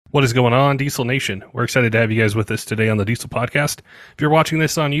What is going on, Diesel Nation? We're excited to have you guys with us today on the Diesel Podcast. If you're watching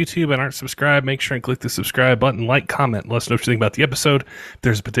this on YouTube and aren't subscribed, make sure and click the subscribe button, like, comment, let us know what you think about the episode. If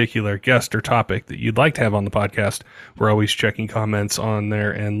there's a particular guest or topic that you'd like to have on the podcast, we're always checking comments on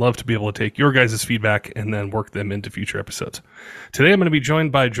there and love to be able to take your guys' feedback and then work them into future episodes. Today I'm going to be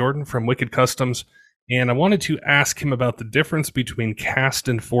joined by Jordan from Wicked Customs, and I wanted to ask him about the difference between cast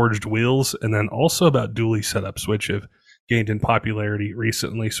and forged wheels and then also about dually setups, which have gained in popularity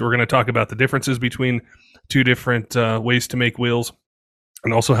recently. So we're going to talk about the differences between two different ways to make wheels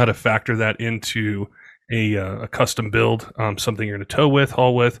and also how to factor that into a custom build, something you're going to tow with,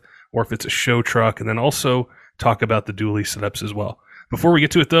 haul with, or if it's a show truck, and then also talk about the dually setups as well. Before we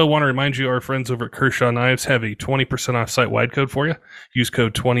get to it, though, I want to remind you our friends over at Kershaw Knives have a 20% off site-wide code for you. Use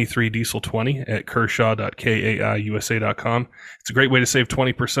code 23diesel20 at kershaw.kaiusa.com. It's a great way to save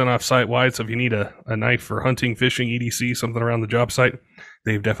 20% off site-wide, so if you need a knife for hunting, fishing, EDC, something around the job site,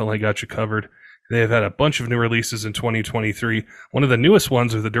 they've definitely got you covered. They have had a bunch of new releases in 2023. One of the newest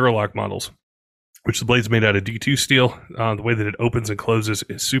ones are the Duralock models, which the blade's made out of D2 steel. The way that it opens and closes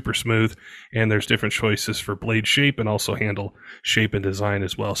is super smooth, and there's different choices for blade shape and also handle shape and design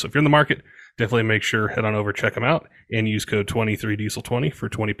as well. So if you're in the market, definitely make sure, head on over, check them out, and use code 23diesel20 for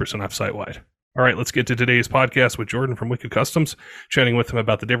 20% off site-wide. All right, let's get to today's podcast with Jordan from Wicked Customs, chatting with him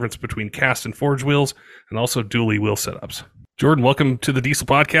about the difference between cast and forged wheels and also dually wheel setups. Jordan, welcome to the Diesel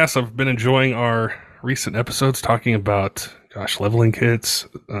Podcast. I've been enjoying our recent episodes talking about leveling kits,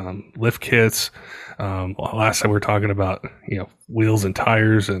 lift kits. Last time we were talking about, wheels and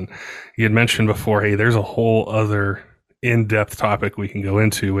tires, and you had mentioned before, hey, there's a whole other in-depth topic we can go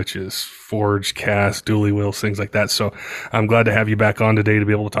into, which is forged, cast, dually wheels, things like that. So I'm glad to have you back on today to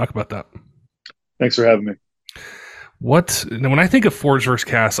be able to talk about that. Thanks for having me. When I think of forged versus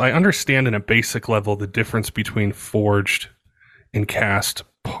cast, I understand in a basic level the difference between forged and cast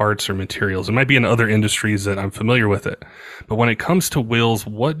parts or materials. It might be in other industries that I'm familiar with it. But when it comes to wheels,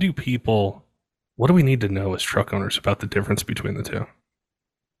 what do we need to know as truck owners about the difference between the two?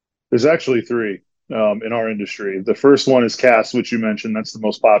 There's actually three in our industry. The first one is cast, which you mentioned. That's the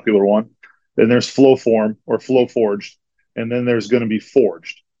most popular one. Then there's flow form or flow forged. And then there's going to be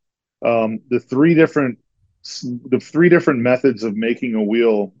forged. The three different methods of making a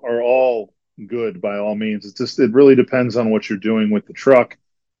wheel are all good by all means. It really depends on what you're doing with the truck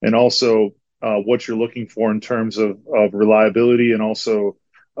and also what you're looking for in terms of reliability and also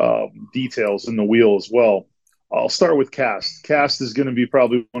details in the wheel as well. I'll start with cast. Cast is going to be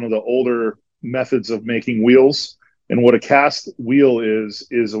probably one of the older methods of making wheels. And what a cast wheel is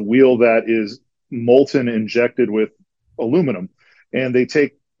a wheel that is molten injected with aluminum. And they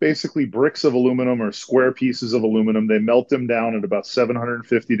take basically bricks of aluminum or square pieces of aluminum. They melt them down at about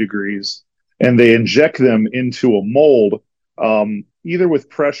 750 degrees, and they inject them into a mold, either with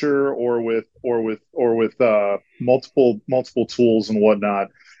pressure or with multiple tools and whatnot.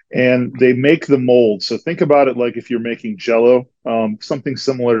 And they make the mold. So think about it like if you're making Jello, something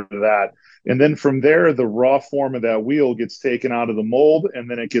similar to that. And then from there, the raw form of that wheel gets taken out of the mold, and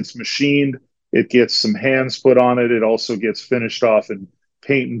then it gets machined. It gets some hands put on it. It also gets finished off in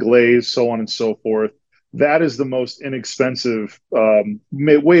paint and glaze, so on and so forth. That is the most inexpensive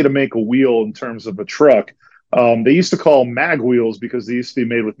way to make a wheel in terms of a truck. They used to call them mag wheels because they used to be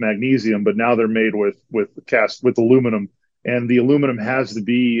made with magnesium, but now they're made with aluminum. And the aluminum has to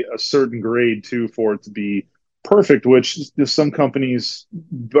be a certain grade too for it to be perfect, which some companies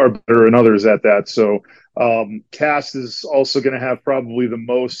are better than others at that. So cast is also going to have probably the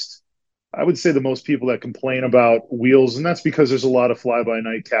most people that complain about wheels, and that's because there's a lot of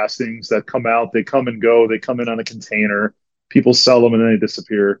fly-by-night castings that come out. They come and go. They come in on a container. People sell them, and then they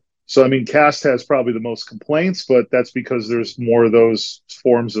disappear. So, cast has probably the most complaints, but that's because there's more of those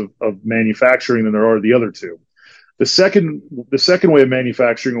forms of manufacturing than there are the other two. The second way of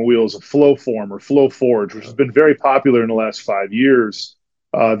manufacturing a wheel is a flow form or flow forge, which has been very popular in the last 5 years.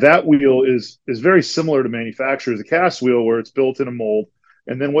 That wheel is very similar to manufacture as a cast wheel, where it's built in a mold.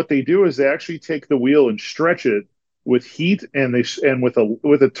 And then what they do is they actually take the wheel and stretch it with heat and with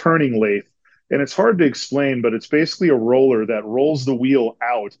a turning lathe. And it's hard to explain, but it's basically a roller that rolls the wheel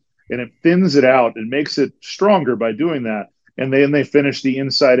out, and it thins it out and makes it stronger by doing that. And then they finish the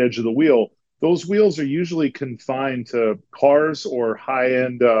inside edge of the wheel. Those wheels are usually confined to cars or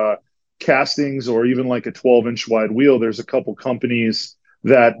high-end castings, or even like a 12-inch wide wheel. There's a couple companies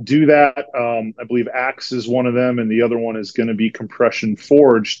that do that. I believe Axe is one of them, and the other one is going to be Compression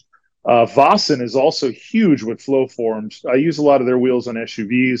Forged. Vossen is also huge with flow forms. I use a lot of their wheels on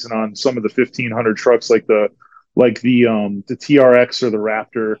SUVs and on some of the 1500 trucks, like the TRX or the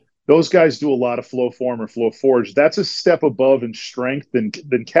Raptor. Those guys do a lot of flow form or flow forge. That's a step above in strength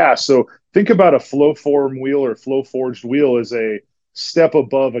than cast. So think about a flow form wheel or flow forged wheel as a step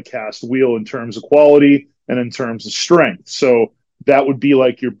above a cast wheel in terms of quality and in terms of strength. So that would be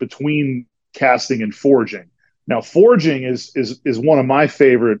like you're between casting and forging. Now, forging is one of my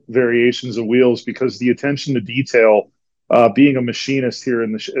favorite variations of wheels because the attention to detail, being a machinist here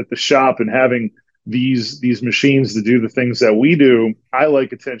at the shop and having these machines to do the things that we do, I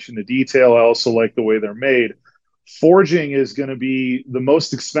like attention to detail. I also like the way they're made. Forging is going to be the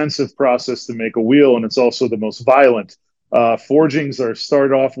most expensive process to make a wheel, and it's also the most violent. Forgings are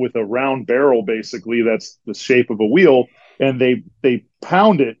started off with a round barrel, basically that's the shape of a wheel, and they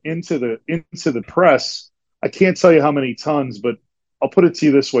pound it into the press. I can't tell you how many tons, but I'll put it to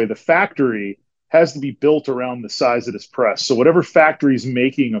you this way: the factory has to be built around the size of this press. So whatever factory is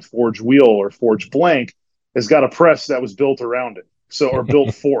making a forged wheel or forged blank has got a press that was built around it, so or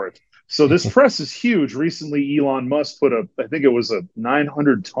built for it. So this press is huge. Recently, Elon Musk put I think it was a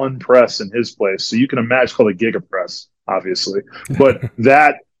 900-ton press in his place. So you can imagine, it's called a giga press, obviously. But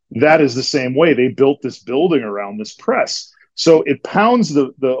that is the same way. They built this building around this press. So it pounds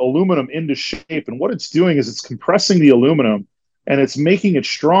the aluminum into shape. And what it's doing is it's compressing the aluminum and it's making it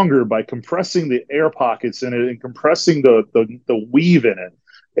stronger by compressing the air pockets in it and compressing the weave in it.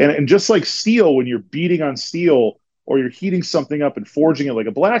 And just like steel, when you're beating on steel or you're heating something up and forging it like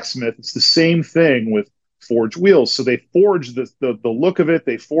a blacksmith, it's the same thing with forged wheels. So they forge the look of it,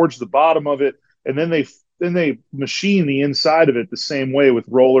 they forge the bottom of it, and then they machine the inside of it the same way with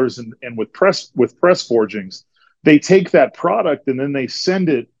rollers and with press forgings. They take that product and then they send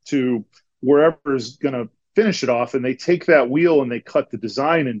it to wherever is going to finish it off, and they take that wheel and they cut the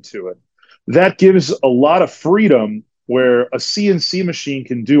design into it. That gives a lot of freedom where a CNC machine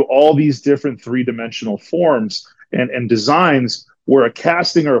can do all these different three-dimensional forms and designs, where a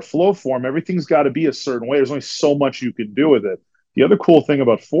casting or a flow form, everything's got to be a certain way. There's only so much you can do with it. The other cool thing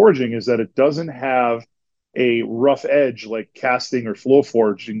about forging is that it doesn't have a rough edge like casting or flow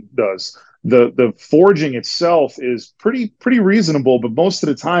forging does. The forging itself is pretty reasonable, but most of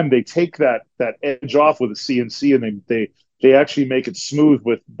the time they take that edge off with a CNC and they actually make it smooth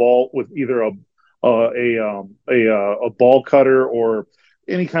with either a ball cutter or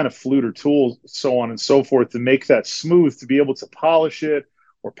any kind of flute or tool, so on and so forth, to make that smooth, to be able to polish it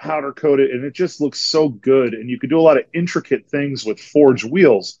or powder coat it, and it just looks so good. And you can do a lot of intricate things with forged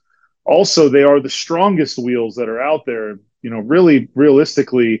wheels. Also, they are the strongest wheels that are out there. Really,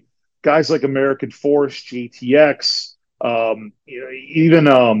 realistically, guys like American Force, JTX, even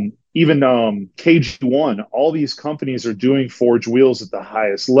KG1, all these companies are doing forged wheels at the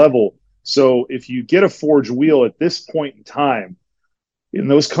highest level. So if you get a forged wheel at this point in time,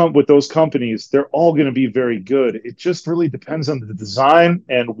 with those companies, they're all going to be very good. It just really depends on the design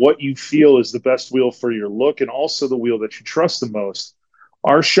and what you feel is the best wheel for your look, and also the wheel that you trust the most.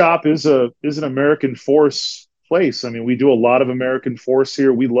 Our shop is an American Force place. I mean, we do a lot of American Force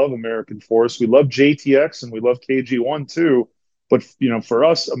here. We love American Force. We love JTX and we love KG1 too. But for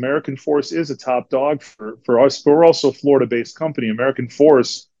us, American Force is a top dog for us. But we're also a Florida-based company. American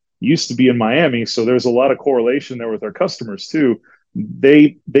Force used to be in Miami, so there's a lot of correlation there with our customers too.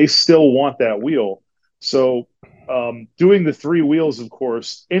 They still want that wheel. So doing the three wheels, of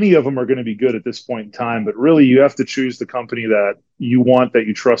course, any of them are going to be good at this point in time, but really you have to choose the company that you want, that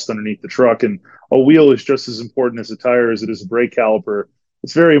you trust underneath the truck. And a wheel is just as important as a tire as it is a brake caliper.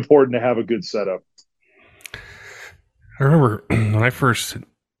 It's very important to have a good setup. I remember when I first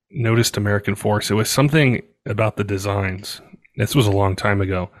noticed American Force, it was something about the designs. This was a long time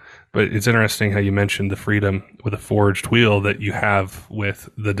ago. But it's interesting how you mentioned the freedom with a forged wheel that you have with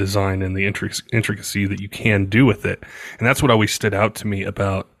the design and the intricacy that you can do with it. And that's what always stood out to me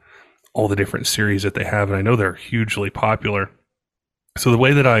about all the different series that they have. And I know they're hugely popular. So the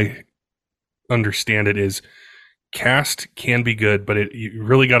way that I understand it is cast can be good, but you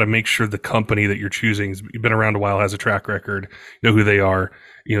really got to make sure the company that you're choosing has been around a while, has a track record, know who they are.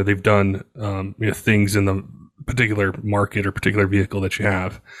 They've done things in the particular market or particular vehicle that you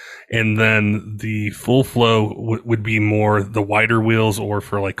have. And then the full flow would be more the wider wheels or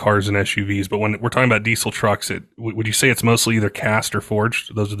for like cars and SUVs. But when we're talking about diesel trucks, would you say it's mostly either cast or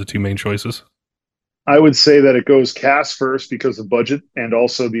forged? Those are the two main choices. I would say that it goes cast first because of budget and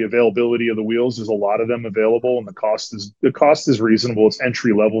also the availability of the wheels. There's a lot of them available, and the cost is reasonable. It's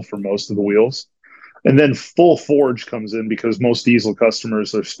entry level for most of the wheels. And then full forge comes in because most diesel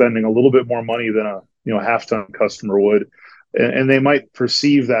customers are spending a little bit more money than a half-ton customer would, and they might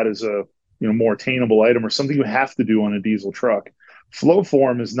perceive that as a more attainable item or something you have to do on a diesel truck. Flow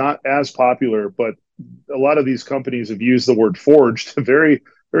form is not as popular, but a lot of these companies have used the word forged very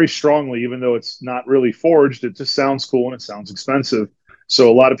very strongly, even though it's not really forged. It just sounds cool and it sounds expensive. So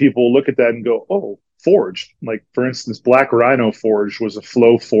a lot of people look at that and go, "Oh, forged." Like for instance, Black Rhino Forged was a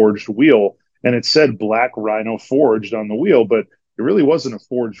flow forged wheel, and it said Black Rhino Forged on the wheel, but it really wasn't a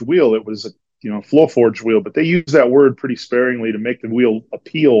forged wheel. It was a flow forged wheel. But they use that word pretty sparingly to make the wheel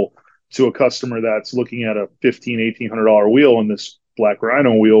appeal to a customer that's looking at a $1,500-$1,800 wheel, and this Black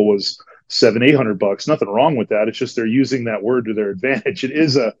Rhino wheel was $700-$800. Nothing wrong with that. It's just they're using that word to their advantage. It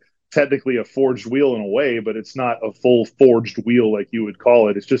is a technically a forged wheel in a way, but it's not a full forged wheel like you would call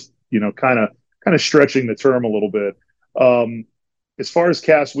it. It's just kind of stretching the term a little bit. As far as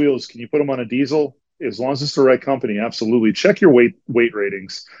cast wheels, can you put them on a diesel? As long as it's the right company, absolutely. Check your weight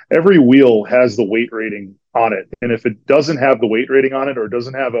ratings. Every wheel has the weight rating on it, and if it doesn't have the weight rating on it or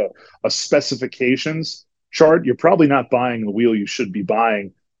doesn't have a specifications chart, you're probably not buying the wheel you should be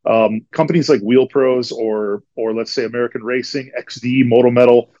buying. Companies like Wheel Pros or let's say American Racing, XD, Moto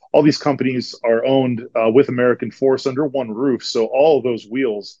Metal, all these companies are owned with American Force under one roof. So all of those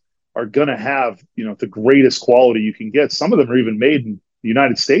wheels are going to have the greatest quality you can get. Some of them are even made in the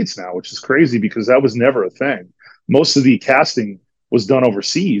United States now, which is crazy because that was never a thing. Most of the casting was done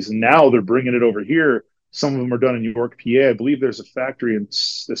overseas, and now they're bringing it over here. Some of them are done in York, PA. I believe there's a factory in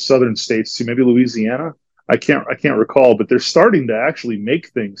the southern states too, maybe Louisiana. I can't recall, but they're starting to actually make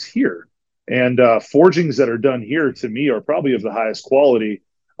things here. And forgings that are done here, to me, are probably of the highest quality.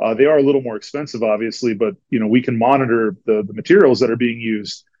 They are a little more expensive, obviously, but we can monitor the materials that are being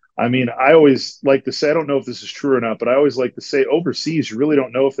used. I mean, I always like to say, I don't know if this is true or not, but I always like to say overseas, you really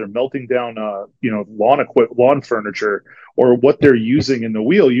don't know if they're melting down, lawn furniture or what they're using in the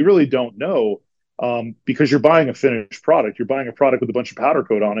wheel. You really don't know because you're buying a finished product. You're buying a product with a bunch of powder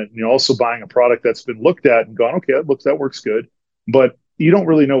coat on it. And you're also buying a product that's been looked at and gone, okay, that works good. But you don't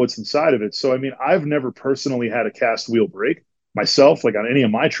really know what's inside of it. So, I mean, I've never personally had a cast wheel break myself, like on any of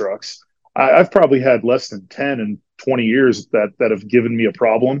my trucks. I've probably had less than 10 and 20 years that have given me a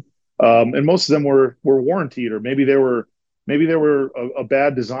problem. And most of them were warranted, or maybe they were a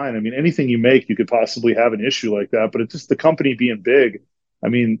bad design. I mean, anything you make, you could possibly have an issue like that. But it's just the company being big. I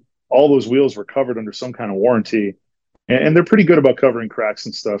mean, all those wheels were covered under some kind of warranty, and they're pretty good about covering cracks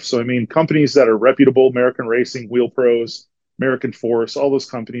and stuff. So, I mean, companies that are reputable, American Racing, Wheel Pros, American Force, all those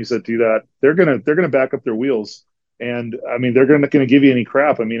companies that do that, they're gonna back up their wheels. And I mean, they're going to give you any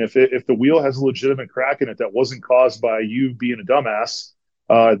crap. I mean, if the wheel has a legitimate crack in it that wasn't caused by you being a dumbass,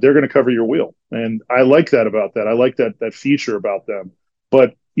 they're going to cover your wheel. And I like that about that. I like that feature about them.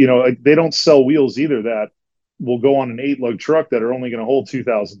 But they don't sell wheels either that will go on an 8-lug truck that are only going to hold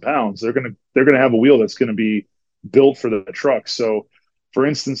 2,000 pounds. They're going to have a wheel that's going to be built for the truck. So, for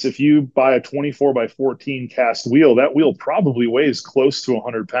instance, if you buy a 24 by 14 cast wheel, that wheel probably weighs close to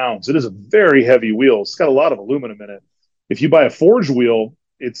 100 pounds. It is a very heavy wheel. It's got a lot of aluminum in it. If you buy a forged wheel,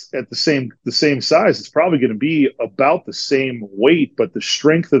 it's at the same size. It's probably going to be about the same weight, but the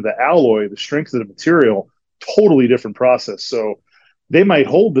strength of the alloy, the strength of the material, totally different process. So they might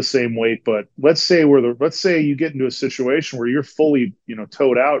hold the same weight, but let's say you get into a situation where you're fully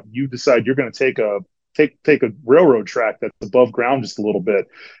towed out. You decide you're going to take a railroad track that's above ground just a little bit,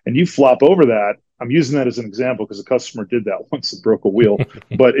 and you flop over that. I'm using that as an example because a customer did that once and broke a wheel.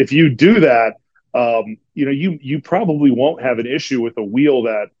 But if you do that, you probably won't have an issue with a wheel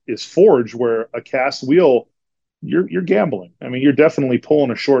that is forged, where a cast wheel, you're gambling. I mean, you're definitely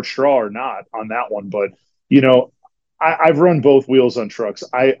pulling a short straw or not on that one. But I've run both wheels on trucks.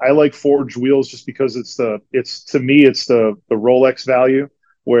 I like forged wheels just because it's the Rolex value,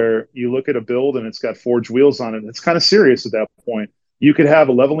 where you look at a build and it's got forged wheels on it. And it's kind of serious at that point. You could have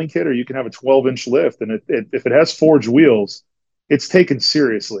a leveling kit or you can have a 12-inch lift. And if it has forged wheels, it's taken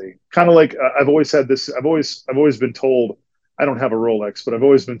seriously. Kind of like I've always had this. I've always been told, I don't have a Rolex, but I've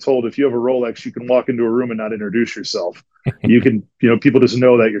always been told if you have a Rolex, you can walk into a room and not introduce yourself. You can, people just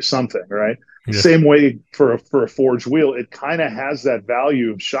know that you're something, right? Yeah. Same way for a forged wheel, it kind of has that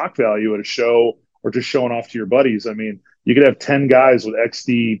value of shock value at a show or just showing off to your buddies. I mean, you could have 10 guys with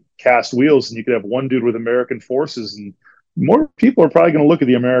XD cast wheels, and you could have one dude with American Forces, and more people are probably going to look at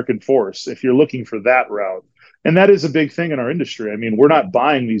the American Force if you're looking for that route. And that is a big thing in our industry. I mean, we're not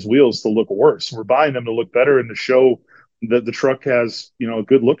buying these wheels to look worse. We're buying them to look better and to show that the truck has, a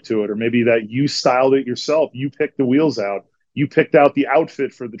good look to it, or maybe that you styled it yourself. You picked the wheels out. You picked out the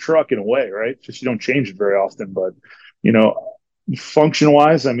outfit for the truck in a way, right? Just you don't change it very often. But,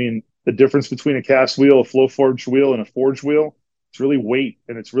 function-wise, I mean, the difference between a cast wheel, a flow forged wheel, and a forged wheel, it's really weight,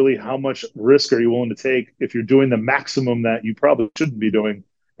 and it's really how much risk are you willing to take if you're doing the maximum that you probably shouldn't be doing,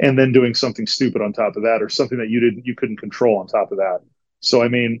 and then doing something stupid on top of that, or something that you couldn't control on top of that. So, I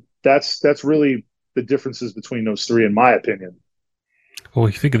mean, that's really the differences between those three, in my opinion. Well,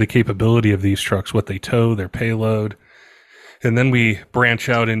 you think of the capability of these trucks, what they tow, their payload, and then we branch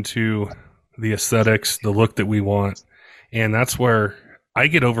out into the aesthetics, the look that we want. And that's where I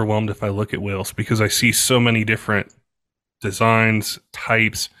get overwhelmed if I look at wheels because I see so many different designs,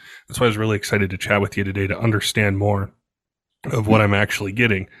 types. That's why I was really excited to chat with you today to understand more of what I'm actually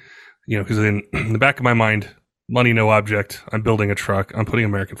getting. Because in the back of my mind, money no object. I'm building a truck. I'm putting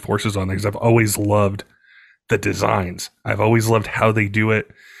American Forces on there because I've always loved the designs. I've always loved how they do it.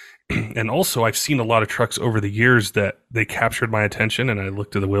 And also, I've seen a lot of trucks over the years that they captured my attention, and I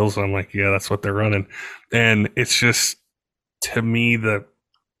looked at the wheels and I'm like, yeah, that's what they're running. And it's just, to me, the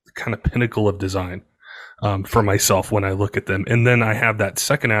kind of pinnacle of design for myself when I look at them. And then I have that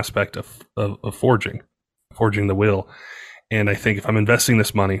second aspect of forging the wheel. And I think if I'm investing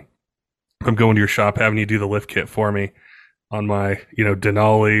this money, if I'm going to your shop, having you do the lift kit for me on my,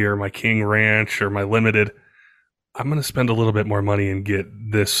 Denali or my King Ranch or my Limited, I'm going to spend a little bit more money and get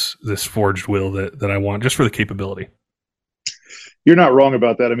this forged wheel that I want just for the capability. You're not wrong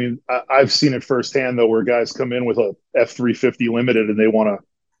about that. I mean, I've seen it firsthand though, where guys come in with a F350 Limited and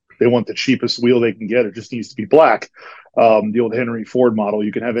they want the cheapest wheel they can get. It just needs to be black. The old Henry Ford model.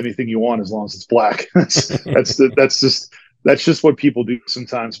 You can have anything you want as long as it's black. That's just what people do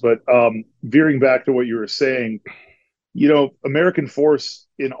sometimes. But veering back to what you were saying, American Force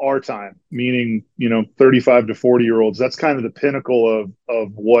in our time, meaning 35 to 40-year-olds. That's kind of the pinnacle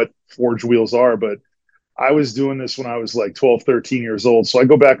of what forged wheels are. But I was doing this when I was like 12, 13 years old. So I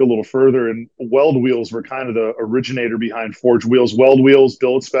go back a little further, and Weld Wheels were kind of the originator behind forged wheels. Weld Wheels,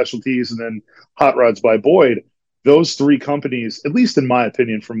 Billet Specialties, and then Hot Rods by Boyd. Those three companies, at least in my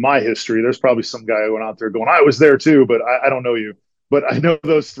opinion, from my history, there's probably some guy who went out there going, I was there too, but I don't know you. But I know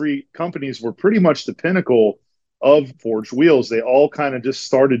those three companies were pretty much the pinnacle of forged wheels. They all kind of just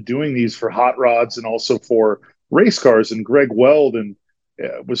started doing these for hot rods and also for race cars. And Greg Weld and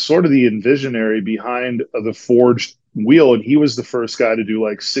was sort of the envisionary behind the forged wheel, and he was the first guy to do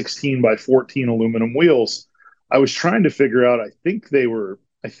like 16 by 14 aluminum wheels. I was trying to figure out. I think they were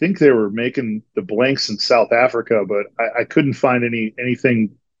making the blanks in South Africa, but I couldn't find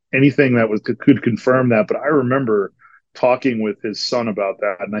anything that could confirm that. But I remember talking with his son about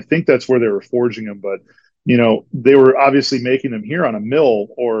that, and I think that's where they were forging them. But they were obviously making them here on a mill,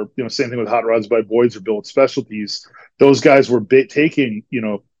 or same thing with Hot Rods by Boyd's or Billet Specialties. Those guys were taking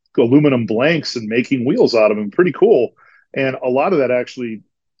aluminum blanks and making wheels out of them. Pretty cool. And a lot of that actually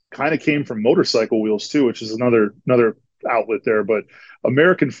kind of came from motorcycle wheels too, which is another outlet there. But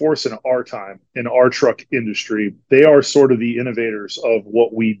American Force in our time, in our truck industry, they are sort of the innovators of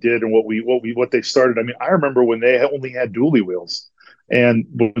what we did and what they started. I mean, I remember when they only had dually wheels, and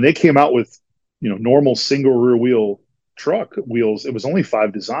when they came out with normal single rear wheel truck wheels, it was only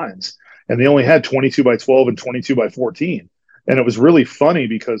 5 designs, and they only had 22 by 12 and 22 by 14. And it was really funny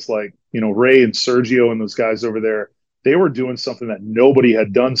because Ray and Sergio and those guys over there, they were doing something that nobody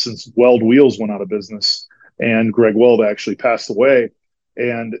had done since Weld Wheels went out of business. And Greg Weld actually passed away.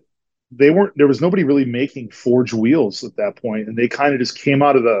 And there was nobody really making forged wheels at that point. And they kind of just came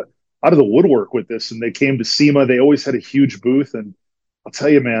out of the woodwork with this. And they came to SEMA. They always had a huge booth. And I'll tell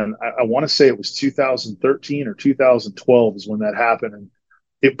you, man, I want to say it was 2013 or 2012 is when that happened, and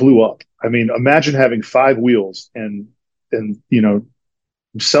it blew up. I mean, imagine having 5 wheels and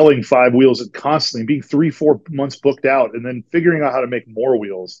selling 5 wheels and constantly being 3-4 months booked out, and then figuring out how to make more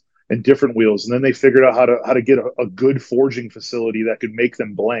wheels and different wheels, and then they figured out how to get a good forging facility that could make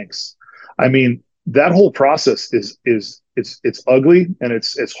them blanks. I mean, that whole process is it's ugly and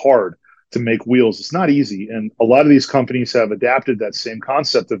it's hard to make wheels. It's not easy. And a lot of these companies have adapted that same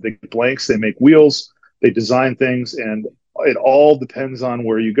concept of they blanks, they make wheels, they design things, and it all depends on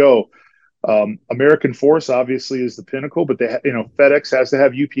where you go. American Force obviously is the pinnacle, but FedEx has to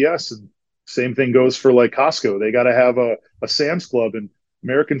have UPS, and same thing goes for like Costco. They got to have a Sam's Club, and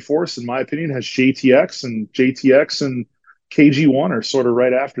American Force, in my opinion, has JTX, and KG1 are sort of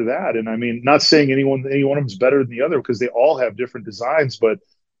right after that. And I mean, not saying any one of them is better than the other because they all have different designs, but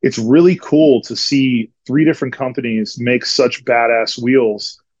it's really cool to see 3 different companies make such badass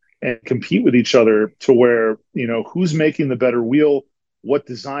wheels and compete with each other to where, who's making the better wheel, what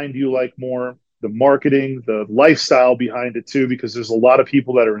design do you like more, the marketing, the lifestyle behind it too, because there's a lot of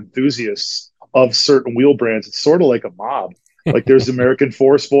people that are enthusiasts of certain wheel brands. It's sort of like a mob. Like there's American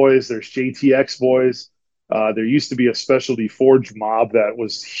Force boys, there's JTX boys. There used to be a specialty forge mob that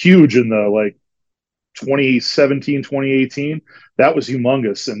was huge in the 2017, 2018. That was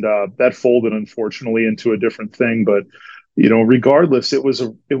humongous, and that folded unfortunately into a different thing. But regardless, it was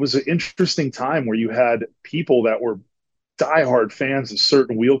an interesting time where you had people that were diehard fans of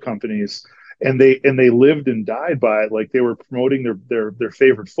certain wheel companies, and they lived and died by it, like they were promoting their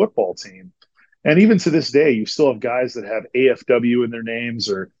favorite football team. And even to this day, you still have guys that have AFW in their names,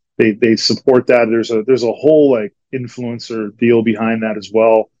 or they support that. There's a whole like influencer deal behind that as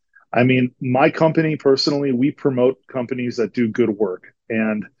well. I mean, my company personally, we promote companies that do good work,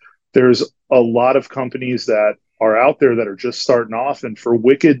 and there's a lot of companies that are out there that are just starting off, and for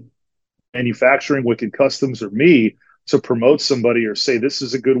Wicked Manufacturing, Wicked Customs, or me to promote somebody or say this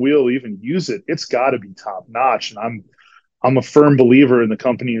is a good wheel, even use it, it's got to be top notch. And I'm a firm believer in the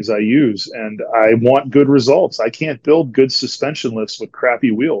companies I use, and I want good results. I can't build good suspension lifts with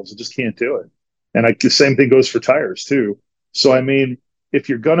crappy wheels. I just can't do it. And the same thing goes for tires too. So I mean, if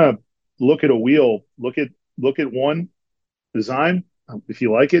you're gonna look at a wheel, look at one design. If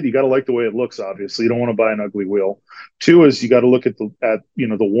you like it, you got to like the way it looks. Obviously, you don't want to buy an ugly wheel. Two is you got to look at the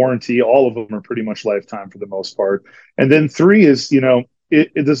warranty. All of them are pretty much lifetime for the most part. And then three is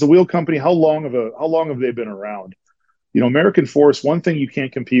does the wheel company, how long have they been around? American Force, one thing you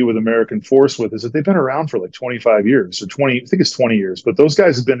can't compete with American Force with is that they've been around for like 25 years or 20, I think it's 20 years, but those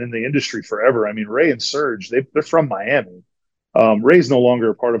guys have been in the industry forever. I mean, Ray and Serge, they're from Miami. Ray's no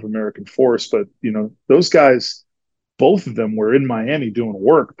longer a part of American Force, but those guys, both of them were in Miami doing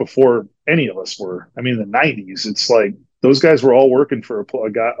work before any of us were. I mean, in the 90s, it's like those guys were all working for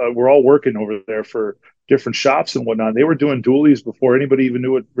a guy. We're all working over there for different shops and whatnot. They were doing dualies before anybody even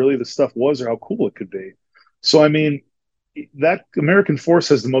knew what really the stuff was or how cool it could be. So, I mean, that American Force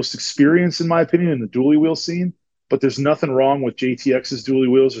has the most experience, in my opinion, in the dually wheel scene. But there's nothing wrong with JTX's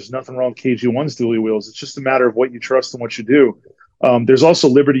dually wheels. There's nothing wrong with KG1's dually wheels. It's just a matter of what you trust and what you do. There's also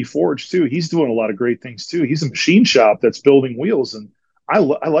Liberty Forge too. He's doing a lot of great things too. He's a machine shop that's building wheels, and I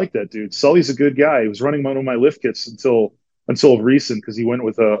like that dude. Sully's a good guy. He was running one of my lift kits until recent because he went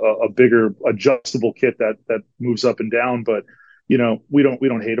with a bigger adjustable kit that moves up and down. But we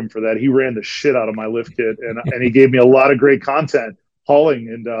don't hate him for that. He ran the shit out of my lift kit, and he gave me a lot of great content hauling.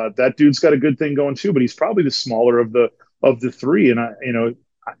 And that dude's got a good thing going too. But he's probably the smaller of the three. And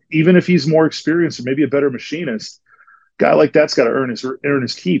even if he's more experienced or maybe a better machinist, guy like that's got to earn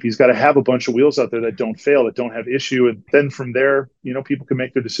his keep. He's got to have a bunch of wheels out there that don't fail, that don't have issue, and then from there, people can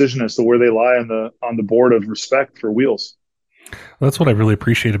make their decision as to where they lie on the board of respect for wheels. Well, that's what I really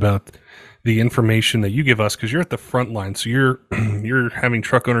appreciate about the information that you give us, because you're at the front line. So you're having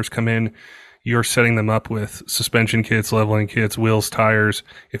truck owners come in, you're setting them up with suspension kits, leveling kits, wheels, tires.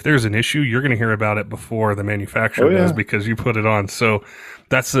 If there's an issue, you're going to hear about it before the manufacturer does because you put it on. So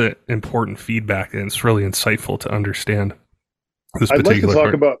that's the important feedback, and it's really insightful to understand this particular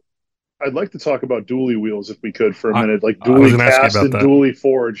part. I'd like to talk about dually wheels if we could for a minute, like dually cast and dually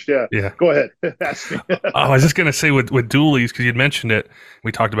forged. Yeah. Go ahead. Ask me. I was just going to say with dualies, because you'd mentioned it,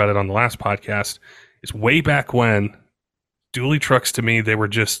 we talked about it on the last podcast, is way back when dually trucks, to me, they were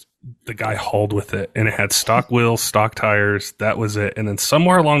just the guy hauled with it, and it had stock wheels, stock tires. That was it. And then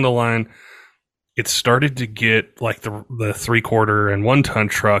somewhere along the line, it started to get like the 3/4 and 1 ton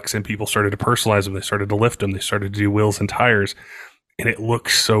trucks, and people started to personalize them. They started to lift them. They started to do wheels and tires, and it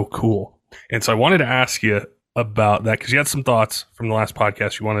looks so cool. And so I wanted to ask you about that because you had some thoughts from the last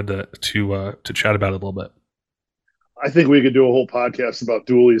podcast. You wanted to chat about it a little bit. I think we could do a whole podcast about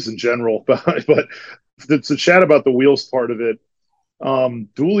dualies in general, but to chat about the wheels part of it,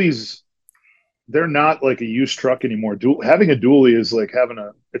 dualies, they're not like a used truck anymore. Having a dually is like having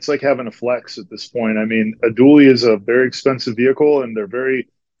a flex at this point. I mean, a dually is a very expensive vehicle, and they're very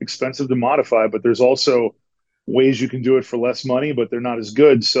expensive to modify, but there's also ways you can do it for less money, but they're not as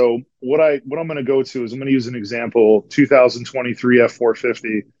good. So what I'm going to go to is I'm going to use an example, 2023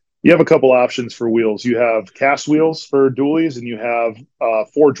 F450. You have a couple options for wheels. You have cast wheels for dualies, and you have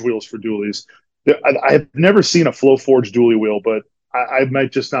forged wheels for dualies. I've never seen a flow forged dually wheel, but I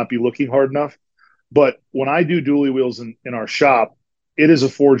might just not be looking hard enough. But when I do dually wheels in our shop, it is a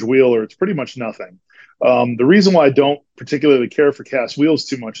forged wheel, or it's pretty much nothing. The reason why I don't particularly care for cast wheels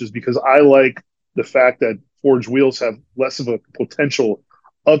too much is because I like the fact that forged wheels have less of a potential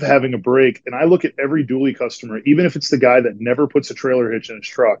of having a break. And I look at every dually customer, even if it's the guy that never puts a trailer hitch in his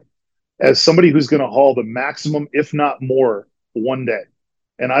truck, as somebody who's going to haul the maximum, if not more, one day.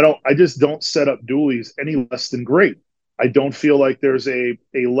 And I just don't set up dualies any less than great. I don't feel like there's a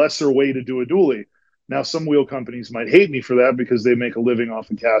lesser way to do a dually. Now, some wheel companies might hate me for that because they make a living off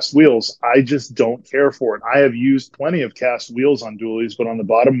of cast wheels. I just don't care for it. I have used plenty of cast wheels on dualies, but on the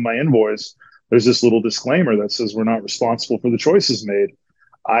bottom of my invoice, there's this little disclaimer that says we're not responsible for the choices made.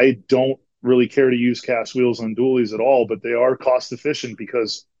 I don't really care to use cast wheels on dualies at all, but they are cost efficient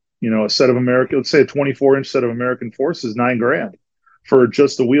because, a set of let's say a 24-inch set of American Force is $9,000 for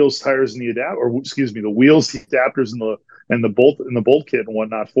just the wheels, tires, and the wheels, the adapters, and the bolt kit and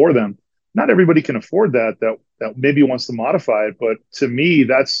whatnot for them. not everybody can afford that maybe wants to modify it. But to me,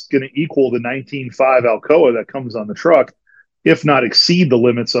 that's going to equal the 19.5 Alcoa that comes on the truck, if not exceed the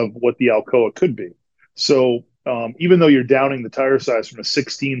limits of what the Alcoa could be. So even though you're downing the tire size from a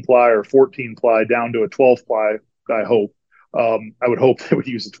 16 ply or 14 ply down to a 12 ply, I hope. I would hope they would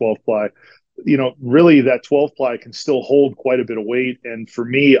use a 12 ply. Really that 12 ply can still hold quite a bit of weight. And for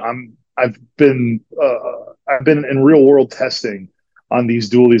me, I've been in real world testing on these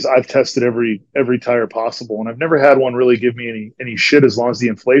dualies. I've tested every tire possible, and I've never had one really give me any shit as long as the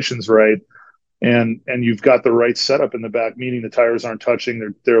inflation's right and you've got the right setup in the back, meaning the tires aren't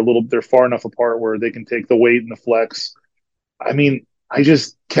touching. They're far enough apart where they can take the weight and the flex. I mean, I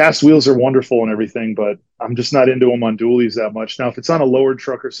just cast wheels are wonderful and everything, but I'm just not into them on dualies that much. Now, if it's on a lowered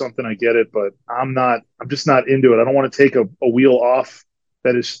truck or something, I get it, but I'm not. I'm just not into it. I don't want to take a wheel off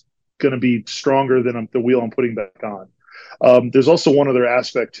that is going to be stronger than the wheel I'm putting back on. There's also one other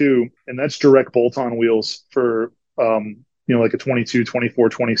aspect too, and that's direct bolt-on wheels for like a 22, 24,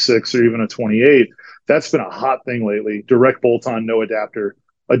 26, or even a 28. That's been a hot thing lately. Direct bolt-on, no adapter.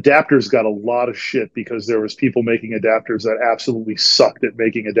 Adapters got a lot of shit because there was people making adapters that absolutely sucked at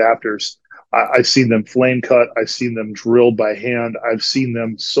making adapters. I've seen them flame cut. I've seen them drilled by hand. I've seen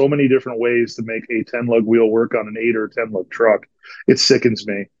them so many different ways to make a 10 lug wheel work on an 8 or 10 lug truck. It sickens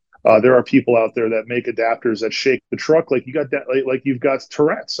me. There are people out there that make adapters that shake the truck like you got that, like you've got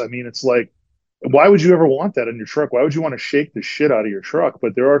Tourette's. I mean, it's like, why would you ever want that in your truck? Why would you want to shake the shit out of your truck?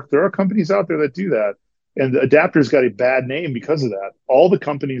 But there are companies out there that do that, and the adapters got a bad name because of that. All the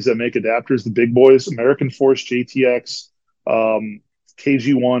companies that make adapters, the big boys, American Force, JTX,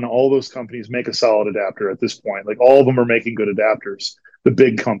 KG1, all those companies make a solid adapter at this point. Like all of them are making good adapters. The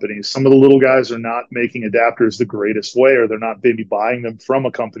big companies, some of the little guys are not making adapters the greatest way, or they're not maybe buying them from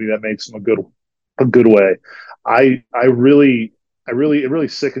a company that makes them a good way. I really it really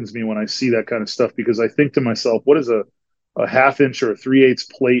sickens me when I see that kind of stuff because I think to myself, what is a half inch or a 3/8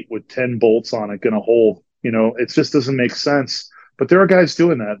 plate with 10 bolts on it going to hold? It just doesn't make sense. But there are guys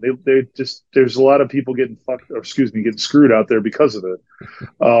doing that. They just there's a lot of people getting fucked, or excuse me, getting screwed out there because of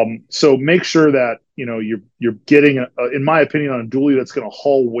it. So make sure that you're getting, in my opinion, on a dually that's going to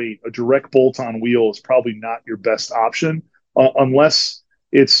haul weight. A direct bolt-on wheel is probably not your best option unless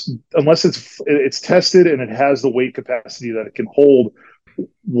it's tested and it has the weight capacity that it can hold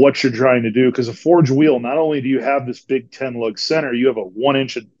what you're trying to do. Because a forged wheel, not only do you have this big 10 lug center, you have a 1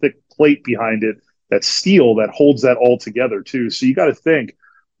 inch thick plate behind it that's steel that holds that all together too. So you got to think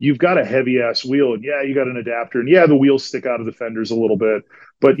you've got a heavy ass wheel, and yeah, you got an adapter, and yeah, the wheels stick out of the fenders a little bit,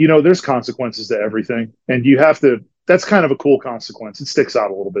 but there's consequences to everything, and you have to. That's kind of a cool consequence. It sticks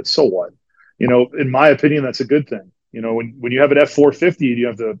out a little bit, so what? In my opinion, that's a good thing. When you have an F450 and you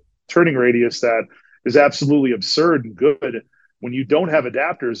have the turning radius that is absolutely absurd and good, when you don't have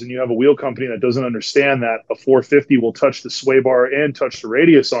adapters and you have a wheel company that doesn't understand that a 450 will touch the sway bar and touch the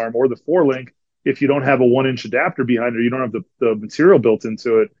radius arm or the four-link, if you don't have a 1 inch adapter behind it, or you don't have the material built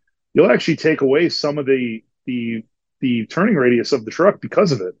into it, you'll actually take away some of the turning radius of the truck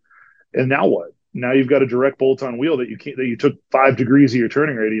because of it. And now what? Now you've got a direct bolt-on wheel that you took 5 degrees of your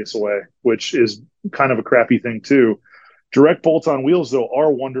turning radius away, which is kind of a crappy thing too. Direct bolt-on wheels, though,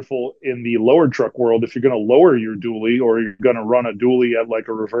 are wonderful in the lowered truck world. If you're going to lower your dually or you're going to run a dually at like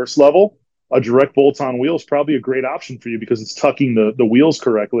a reverse level, a direct bolt-on wheel is probably a great option for you because it's tucking the wheels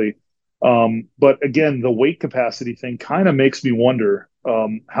correctly. But again, the weight capacity thing kind of makes me wonder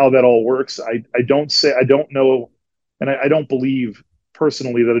how that all works. I don't know, and I don't believe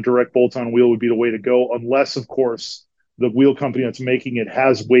personally that a direct bolt-on wheel would be the way to go, unless, of course, the wheel company that's making it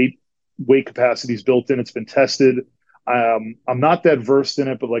has weight capacities built in. It's been tested. I'm not that versed in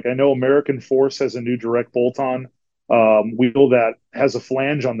it, but like I know American Force has a new direct bolt-on wheel that has a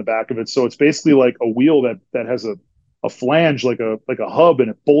flange on the back of it, so it's basically like a wheel that has a flange like a hub,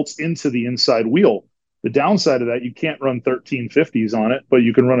 and it bolts into the inside wheel. The downside of that, you can't run 1350s on it, but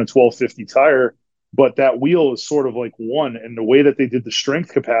you can run a 1250 tire. But that wheel is sort of like one, and the way that they did the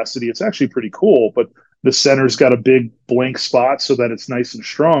strength capacity, it's actually pretty cool. But the center's got a big blank spot so that it's nice and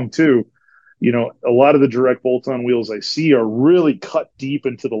strong too. A lot of the direct bolt-on wheels I see are really cut deep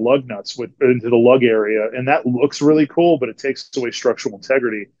into the lug nuts into the lug area, and that looks really cool, but it takes away structural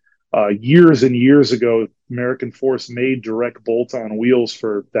integrity. Years and years ago, American Force made direct bolt-on wheels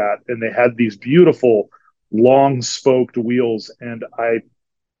for that, and they had these beautiful long spoked wheels, and I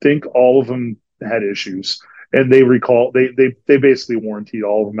think all of them had issues, and they basically warranted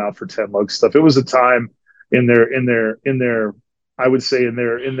all of them out for 10 lug stuff. It was a time in their I would say in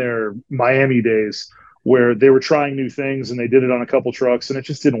their Miami days where they were trying new things, and they did it on a couple trucks and it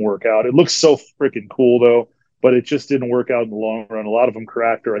just didn't work out. It looks so freaking cool though. but it just didn't work out in the long run. A lot of them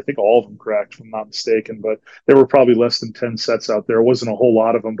cracked, or I think all of them cracked, if I'm not mistaken. But there were probably less than 10 sets out there. It wasn't a whole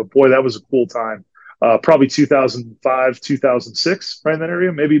lot of them, but boy, that was a cool time. Probably 2005, 2006, right in that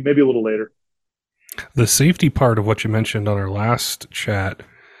area, maybe a little later. The safety part of what you mentioned on our last chat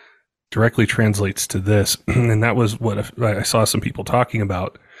directly translates to this, and that was what I saw some people talking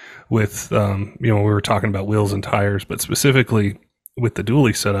about with, we were talking about wheels and tires, but specifically with the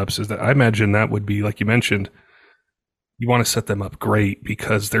dually setups, is that I imagine that would be, like you mentioned, you want to set them up great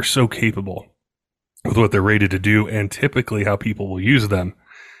because they're so capable with what they're rated to do, and typically how people will use them,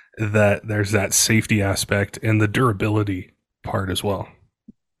 that there's that safety aspect and the durability part as well.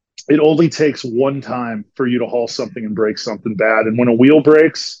 It only takes one time for you to haul something and break something bad. And when a wheel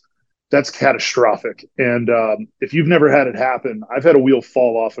breaks, that's catastrophic. And if you've never had it happen, I've had a wheel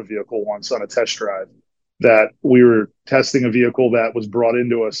fall off a vehicle once on a test drive that we were testing a vehicle that was brought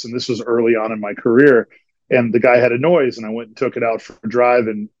into us. And this was early on in my career. And the guy had a noise, and I went and took it out for a drive.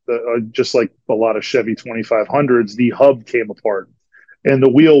 And just like a lot of Chevy 2500s, the hub came apart and the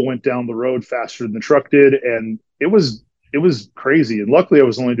wheel went down the road faster than the truck did. And it was crazy. And luckily I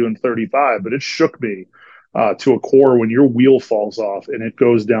was only doing 35, but it shook me to a core when your wheel falls off and it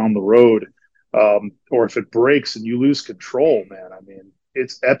goes down the road. Or if it breaks and you lose control, man, I mean,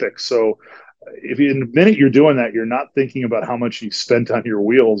 it's epic. So if you, in the minute you're doing that, you're not thinking about how much you spent on your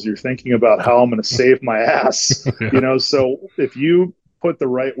wheels. You're thinking about how I'm going to save my ass, Yeah. So if you put the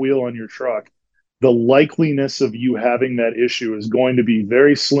right wheel on your truck, the likeliness of you having that issue is going to be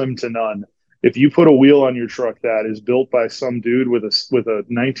very slim to none. If you put a wheel on your truck that is built by some dude with a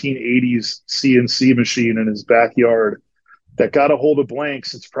 1980s CNC machine in his backyard that got a hold of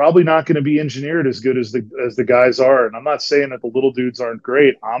blanks, it's probably not going to be engineered as good as the guys are. And I'm not saying that the little dudes aren't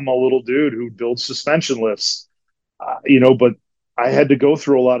great. I'm a little dude who builds suspension lifts, but I had to go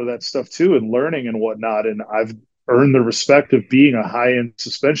through a lot of that stuff too, and learning and whatnot. And I've earned the respect of being a high-end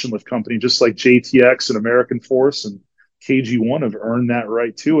suspension lift company, just like JTX and American Force and KG1 have earned that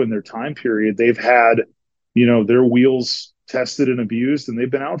right too in their time period. They've had, their wheels tested and abused, and they've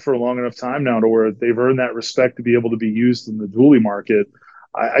been out for a long enough time now to where they've earned that respect to be able to be used in the dually market.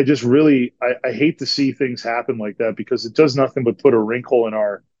 I just really, I hate to see things happen like that because it does nothing but put a wrinkle in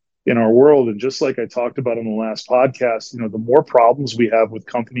our world. And just like I talked about in the last podcast, the more problems we have with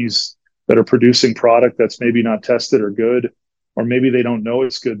companies that are producing product that's maybe not tested or good, or maybe they don't know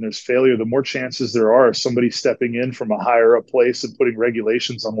it's good and there's failure, the more chances there are of somebody stepping in from a higher up place and putting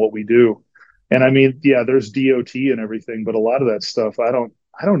regulations on what we do. And I mean, yeah, there's DOT and everything, but a lot of that stuff,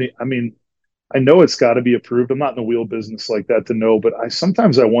 I mean, I know it's got to be approved. I'm not in the wheel business like that to know, but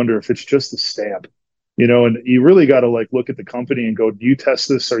sometimes I wonder if it's just a stamp, and you really got to like look at the company and go, do you test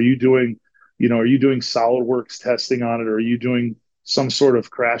this? Are you doing SolidWorks testing on it? Or are you doing some sort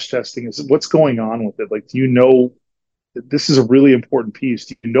of crash testing? What's going on with it? Like, do you know, this is a really important piece.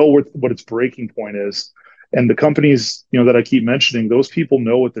 Do you know what its breaking point is? And the companies, that I keep mentioning, those people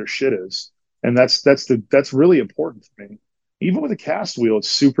know what their shit is. And that's really important for me. Even with a cast wheel, it's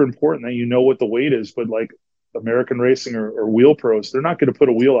super important that you know what the weight is. But like American Racing or Wheel Pros, they're not going to put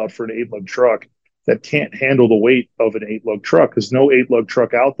a wheel out for an 8-lug truck that can't handle the weight of an 8-lug truck. There's no 8-lug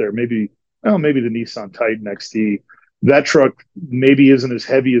truck out there. Maybe the Nissan Titan XT. That truck maybe isn't as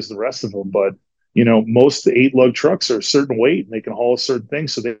heavy as the rest of them, but most 8-lug trucks are a certain weight and they can haul a certain thing.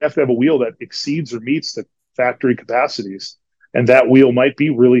 So they have to have a wheel that exceeds or meets the factory capacities. And that wheel might be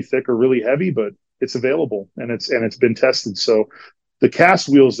really thick or really heavy, but it's available and it's been tested. So the cast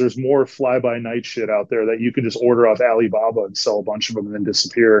wheels, there's more fly-by-night shit out there that you can just order off Alibaba and sell a bunch of them and then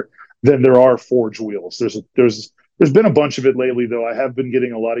disappear than there are forged wheels. There's been a bunch of it lately, though. I have been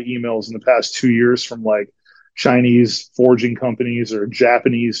getting a lot of emails in the past 2 years from like Chinese forging companies or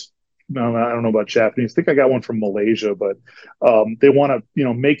Japanese. No, I don't know about Japanese. I think I got one from Malaysia, but they want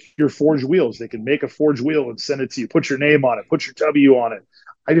to, make your forged wheels. They can make a forged wheel and send it to you. Put your name on it. Put your W on it.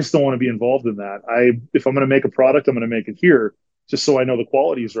 I just don't want to be involved in that. If I'm going to make a product, I'm going to make it here, just so I know the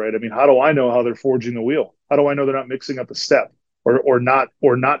quality is right. I mean, how do I know how they're forging the wheel? How do I know they're not mixing up a step or not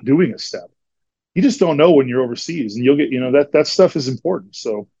doing a step? You just don't know when you're overseas, and you'll get, that stuff is important.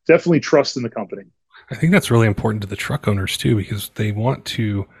 So definitely trust in the company. I think that's really important to the truck owners too, because they want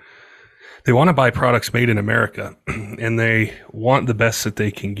to buy products made in America and they want the best that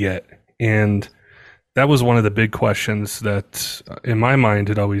they can get. And that was one of the big questions that in my mind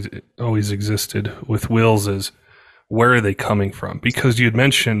had always existed with wheels is, where are they coming from? Because you had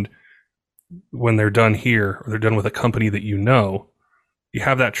mentioned when they're done here or they're done with a company that you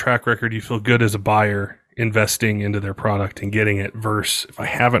have that track record, you feel good as a buyer investing into their product and getting it, versus if I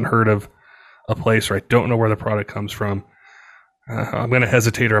haven't heard of a place or I don't know where the product comes from, I'm going to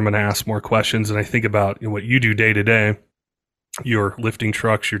hesitate or I'm going to ask more questions. And I think about what you do day to day. You're lifting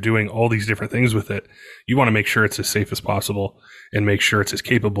trucks, you're doing all these different things with it. You want to make sure it's as safe as possible and make sure it's as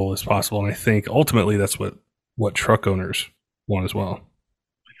capable as possible. And I think ultimately that's what truck owners want as well.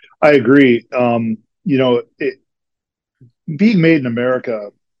 I agree. Being made in America,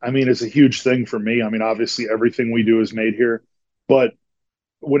 I mean, is a huge thing for me. I mean, obviously everything we do is made here, but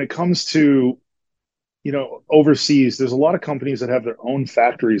when it comes to overseas, there's a lot of companies that have their own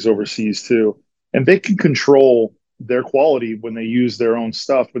factories overseas too, and they can control their quality when they use their own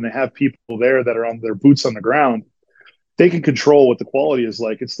stuff. When they have people there that are on their boots on the ground, they can control what the quality is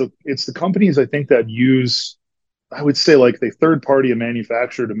like. It's the companies I think that use, I would say, like the third party a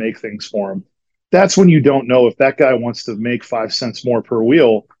manufacturer to make things for them. That's when you don't know if that guy wants to make 5 cents more per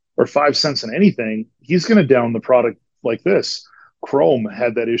wheel or 5 cents in anything. He's going to down the product like this. Chrome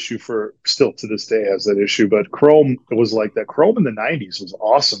had that issue for still to this day has that issue, but Chrome was like that. Chrome in the 90s was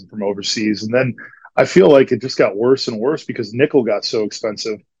awesome from overseas. And then I feel like it just got worse and worse because nickel got so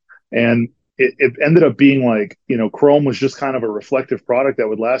expensive. And it ended up being like, Chrome was just kind of a reflective product that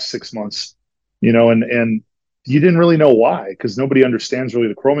would last 6 months, and you didn't really know why because nobody understands really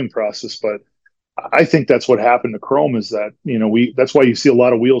the chroming process. But I think that's what happened to Chrome is that that's why you see a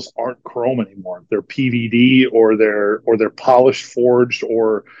lot of wheels aren't Chrome anymore. They're PVD or they're polished forged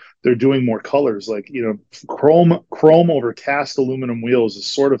or they're doing more colors. Like Chrome over cast aluminum wheels is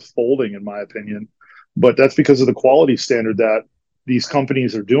sort of folding in my opinion, but that's because of the quality standard that these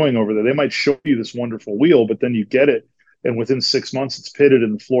companies are doing over there. They might show you this wonderful wheel, but then you get it, and within 6 months it's pitted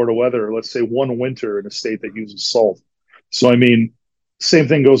in the Florida weather, or let's say one winter in a state that uses salt. So I mean, same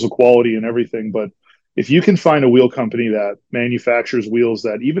thing goes with quality and everything. But if you can find a wheel company that manufactures wheels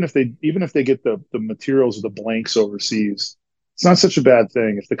that even if they get the materials of the blanks overseas, it's not such a bad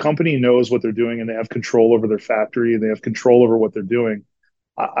thing. If the company knows what they're doing and they have control over their factory and they have control over what they're doing,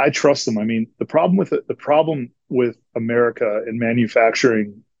 I trust them. I mean, the problem with America and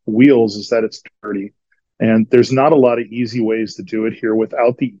manufacturing wheels is that it's dirty, and there's not a lot of easy ways to do it here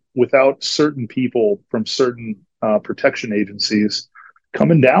without certain people from certain protection agencies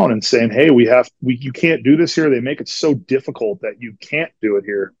coming down and saying, "Hey, you can't do this here." They make it so difficult that you can't do it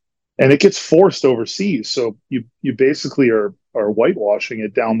here, and it gets forced overseas. So you basically are whitewashing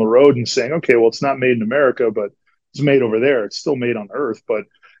it down the road and saying, "Okay, well, it's not made in America, but it's made over there. It's still made on Earth." But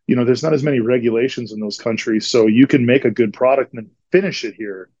there's not as many regulations in those countries, so you can make a good product and then finish it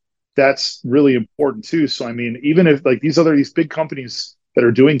here. That's really important too. So I mean, even if like these big companies that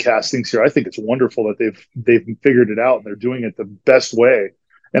are doing castings here, I think it's wonderful that they've figured it out and they're doing it the best way.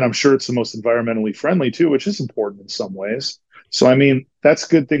 And I'm sure it's the most environmentally friendly too, which is important in some ways. So I mean, that's a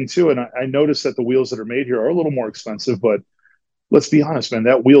good thing too. And I noticed that the wheels that are made here are a little more expensive, but let's be honest, man,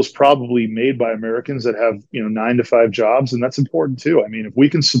 that wheel's probably made by Americans that have, 9 to 5 jobs. And that's important too. I mean, if we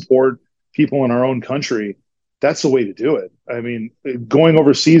can support people in our own country, that's the way to do it. I mean, going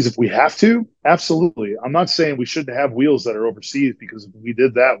overseas, if we have to, absolutely. I'm not saying we shouldn't have wheels that are overseas because if we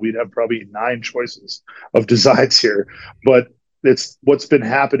did that, we'd have probably 9 choices of designs here. But it's what's been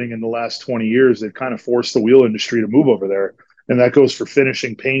happening in the last 20 years. They've kind of forced the wheel industry to move over there. And that goes for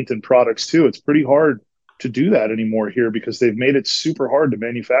finishing paint and products too. It's pretty hard to do that anymore here because they've made it super hard to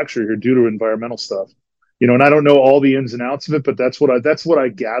manufacture here due to environmental stuff. And I don't know all the ins and outs of it, but that's what I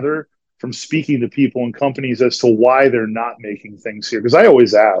gather from speaking to people and companies as to why they're not making things here. Because I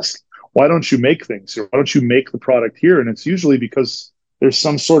always ask, why don't you make things here? Why don't you make the product here? And it's usually because there's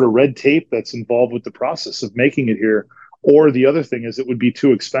some sort of red tape that's involved with the process of making it here. Or the other thing is it would be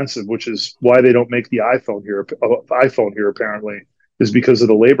too expensive, which is why they don't make the iPhone here apparently is because of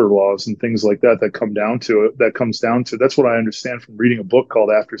the labor laws and things like that come down to it. That comes down to that's what I understand from reading a book called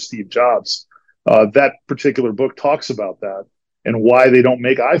After Steve Jobs. That particular book talks about that and why they don't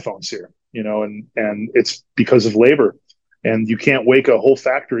make iPhones here, and it's because of labor. And you can't wake a whole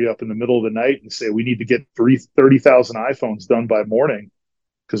factory up in the middle of the night and say we need to get 30,000 iPhones done by morning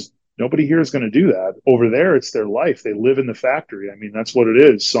because nobody here is going to do that. Over there, it's their life. They live in the factory. I mean, that's what it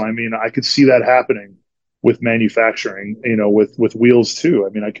is. So, I mean, I could see that happening with manufacturing, with wheels too. I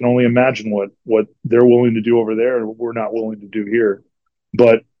mean, I can only imagine what they're willing to do over there and we're not willing to do here.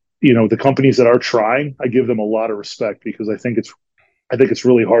 But, the companies that are trying, I give them a lot of respect because I think it's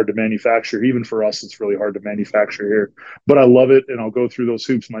really hard to manufacture. Even for us, it's really hard to manufacture here. But I love it, and I'll go through those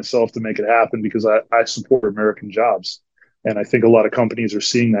hoops myself to make it happen because I support American jobs. And I think a lot of companies are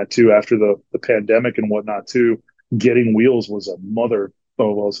seeing that too after the pandemic and whatnot too. Getting wheels was a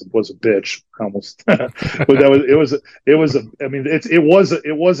oh well, it was a bitch almost, but it was a I mean it was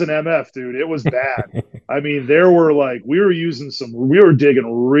an MF, dude. It was bad. I mean, there were like we were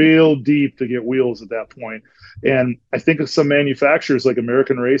digging real deep to get wheels at that point. And I think of some manufacturers like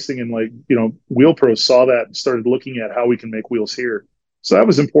American Racing and like, Wheel Pro saw that and started looking at how we can make wheels here. So that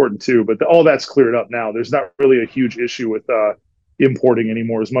was important too. But all that's cleared up now. There's not really a huge issue with importing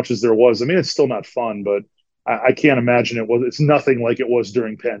anymore as much as there was. I mean, it's still not fun, but I can't imagine it's nothing like it was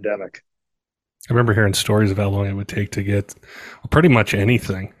during pandemic. I remember hearing stories of how long it would take to get pretty much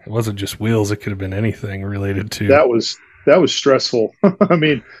anything. It wasn't just wheels; it could have been anything related to that was stressful. I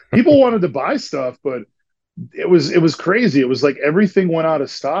mean, people wanted to buy stuff, but it was crazy. It was like everything went out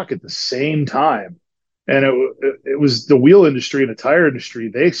of stock at the same time, and it was the wheel industry and the tire industry.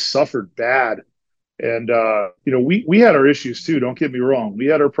 They suffered bad, and we had our issues too. Don't get me wrong, we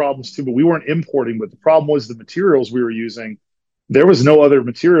had our problems too, but we weren't importing. But the problem was the materials we were using. There was no other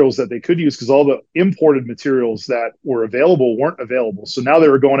materials that they could use because all the imported materials that were available weren't available. So now they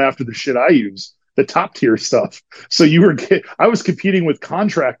were going after the shit I use, the top tier stuff. So I was competing with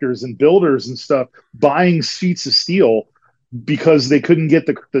contractors and builders and stuff, buying sheets of steel because they couldn't get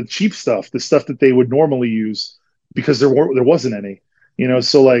the cheap stuff, the stuff that they would normally use because there wasn't any.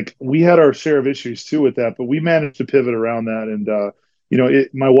 So like we had our share of issues too with that, but we managed to pivot around that. And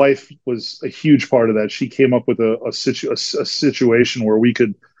my wife was a huge part of that. She came up with a situation where we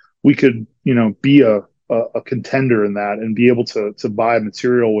could be a contender in that and be able to buy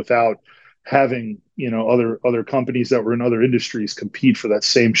material without having other companies that were in other industries compete for that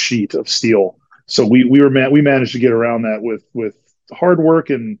same sheet of steel. So we managed to get around that with hard work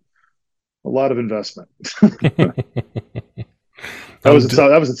and a lot of investment. That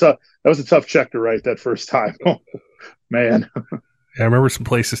was a tough check to write that first time. Oh, man. Yeah, I remember some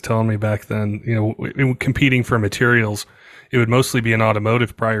places telling me back then, competing for materials, it would mostly be in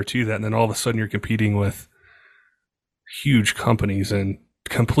automotive prior to that. And then all of a sudden you're competing with huge companies and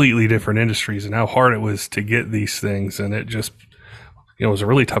completely different industries and how hard it was to get these things. And it just, it was a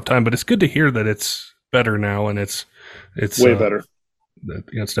really tough time, but it's good to hear that it's better now. And it's way better.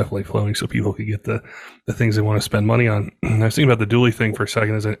 It's definitely flowing so people can get the things they want to spend money on. I was thinking about the dually thing for a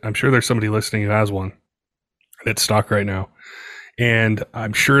second. I'm sure there's somebody listening who has one that's stock right now. And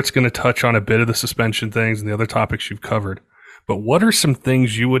I'm sure it's going to touch on a bit of the suspension things and the other topics you've covered. But what are some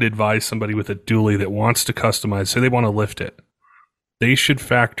things you would advise somebody with a dually that wants to customize, say they want to lift it, they should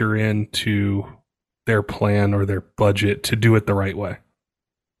factor into their plan or their budget to do it the right way?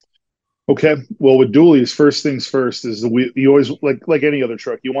 Okay. Well, with dualies, first things first is the wheel. You always, like any other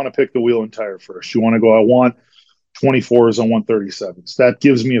truck, you want to pick the wheel and tire first. You want to go, I want 24s on 137s. That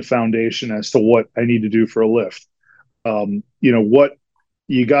gives me a foundation as to what I need to do for a lift. What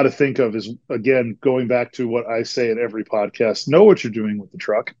you got to think of is, again, going back to what I say at every podcast, know what you're doing with the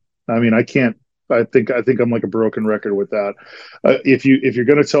truck. I mean, I think I'm like a broken record with that. If you're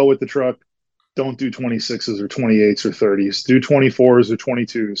going to tow with the truck, don't do 26s or 28s or 30s. Do 24s or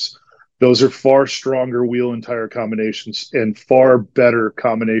 22s. Those are far stronger wheel and tire combinations and far better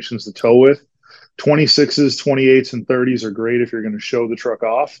combinations to tow with. 26s, 28s, and 30s are great if you're going to show the truck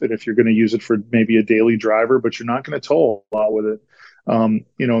off and if you're going to use it for maybe a daily driver, but you're not going to tow a lot with it.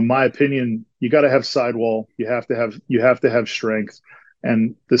 In my opinion, you got to have sidewall. You have to have strength.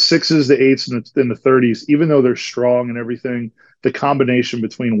 And the 6s, the 8s, and the 30s, even though they're strong and everything, the combination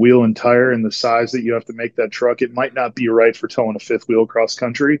between wheel and tire and the size that you have to make that truck, it might not be right for towing a fifth wheel cross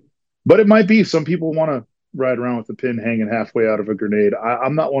country, but it might be. Some people want to ride around with the pin hanging halfway out of a grenade.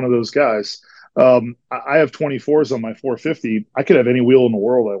 I'm not one of those guys. I have 24s on my 450. I could have any wheel in the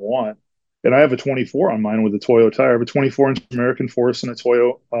world I want. And I have a 24 on mine with a Toyo tire. I have a 24-inch American Force and a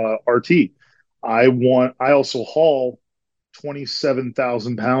Toyo RT. I also haul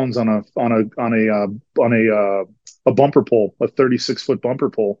 27,000 pounds on a bumper pole, a 36-foot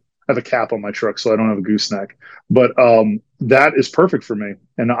bumper pole. I have a cap on my truck, so I don't have a gooseneck. But that is perfect for me,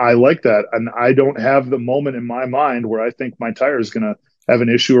 and I like that. And I don't have the moment in my mind where I think my tire is going to have an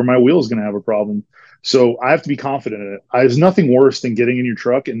issue or my wheel is going to have a problem. So I have to be confident in it. There's nothing worse than getting in your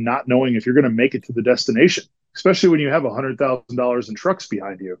truck and not knowing if you're going to make it to the destination, especially when you have $100,000 in trucks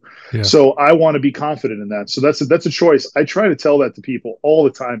behind you. Yeah. So I want to be confident in that. So that's a choice. I try to tell that to people all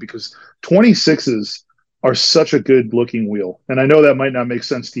the time because 26s are such a good looking wheel. And I know that might not make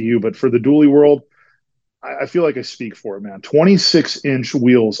sense to you, but for the dually world, I feel like I speak for it, man. 26-inch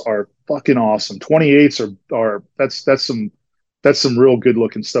wheels are fucking awesome. 28s are that's some real good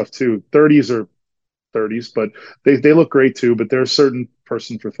looking stuff too. 30s are 30s, but they look great too. But there's a certain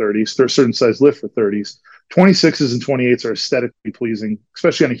person for 30s. There's a certain size lift for 30s. 26s and 28s are aesthetically pleasing,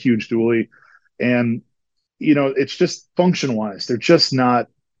 especially on a huge dually. And it's just function wise. They're just not,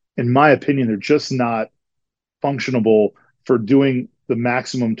 in my opinion, they're just not functionable for doing the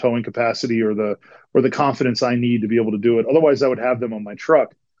maximum towing capacity or the confidence I need to be able to do it. Otherwise, I would have them on my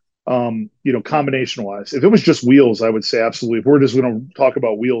truck. Combination wise, if it was just wheels, I would say absolutely. If we're just going to talk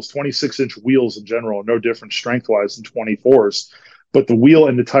about wheels, 26-inch wheels in general are no different strength wise than 24s. But the wheel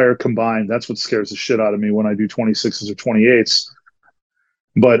and the tire combined, that's what scares the shit out of me when I do 26s or 28s.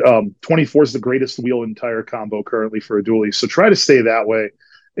 But 24 is the greatest wheel and tire combo currently for a dually. So try to stay that way.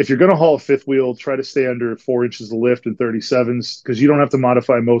 If you're going to haul a fifth wheel, try to stay under 4 inches of lift and 37s because you don't have to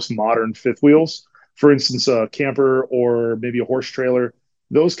modify most modern fifth wheels. For instance, a camper or maybe a horse trailer,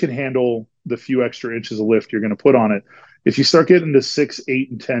 those can handle the few extra inches of lift you're going to put on it. If you start getting to 6,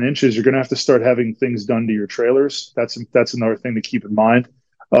 8, and 10 inches, you're going to have to start having things done to your trailers. That's another thing to keep in mind.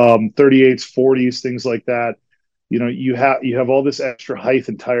 38s, 40s, things like that. You have all this extra height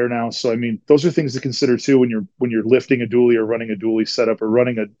and tire now. So I mean, those are things to consider too when you're lifting a dually or running a dually setup or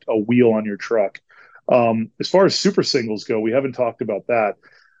running a wheel on your truck. As far as super singles go, we haven't talked about that.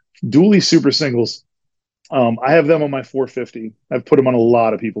 Dually super singles, I have them on my 450. I've put them on a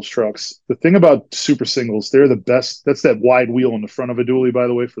lot of people's trucks. The thing about super singles, they're the best. That's that wide wheel in the front of a dually, by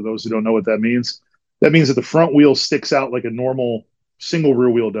the way, for those who don't know what that means. That means that the front wheel sticks out like a normal single rear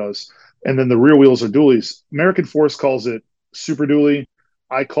wheel does. And then the rear wheels are dualies. American Force calls it super dually.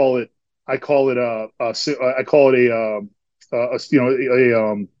 I call it, I call it oh,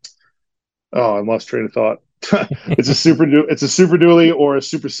 I lost train of thought. It's a super dually or a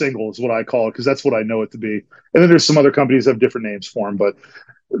super single is what I call it because that's what I know it to be. And then there's some other companies that have different names for them, but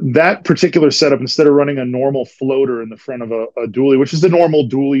that particular setup, instead of running a normal floater in the front of a dually, which is the normal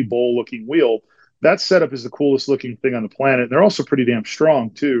dually bowl looking wheel, that setup is the coolest looking thing on the planet. And they're also pretty damn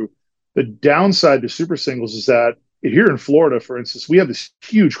strong too. The downside to super singles is that here in Florida, for instance, we have this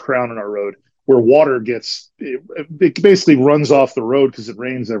huge crown on our road where water it basically runs off the road because it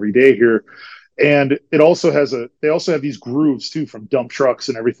rains every day here. And they also have these grooves too from dump trucks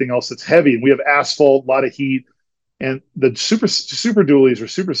and everything else that's heavy. And we have asphalt, a lot of heat. And the super dualies or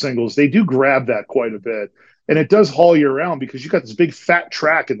super singles, they do grab that quite a bit. And it does haul you around because you got this big fat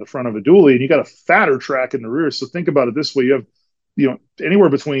track in the front of a dually and you got a fatter track in the rear. So think about it this way. You have anywhere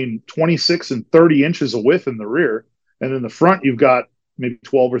between 26 and 30 inches of width in the rear. And in the front, you've got maybe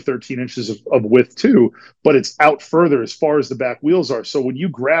 12 or 13 inches of width too, but it's out further as far as the back wheels are. So when you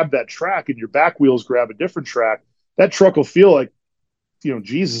grab that track and your back wheels grab a different track, that truck will feel like,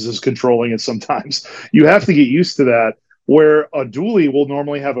 Jesus is controlling it sometimes. You have to get used to that. Where a dually will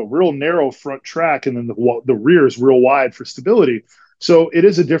normally have a real narrow front track and then the rear is real wide for stability. So it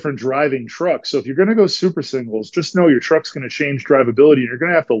is a different driving truck. So if you're going to go super singles, just know your truck's going to change drivability and you're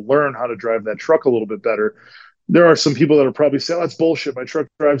going to have to learn how to drive that truck a little bit better. There are some people that will probably say, oh, that's bullshit. My truck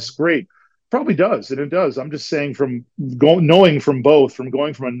drives great. Probably does, and it does. I'm just saying knowing from both, from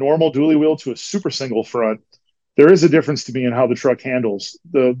going from a normal dually wheel to a super single front, there is a difference to me in how the truck handles.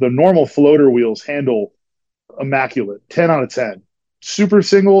 The normal floater wheels handle immaculate, 10 out of 10. Super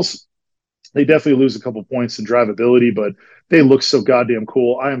singles, they definitely lose a couple points in drivability, but they look so goddamn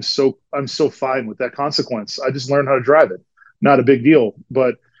cool. I'm so fine with that consequence. I just learned how to drive it. Not a big deal,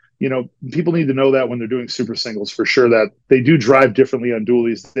 but people need to know that when they're doing super singles for sure that they do drive differently on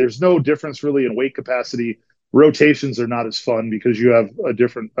dualies. There's no difference really in weight capacity. Rotations are not as fun because you have a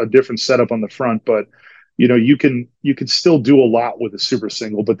different setup on the front, but you can still do a lot with a super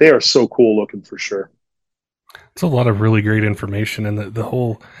single, but they are so cool looking for sure. It's a lot of really great information, and the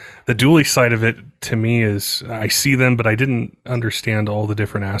dually side of it to me is I see them, but I didn't understand all the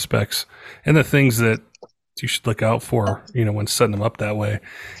different aspects and the things that you should look out for, when setting them up that way,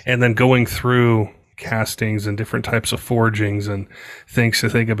 and then going through castings and different types of forgings and things to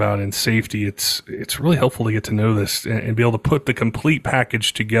think about and safety. It's really helpful to get to know this and be able to put the complete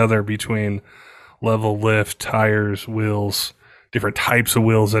package together between level lift, tires, wheels, different types of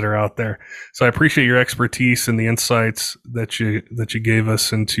wheels that are out there. So I appreciate your expertise and the insights that you gave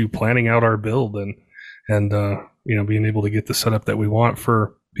us into planning out our build and being able to get the setup that we want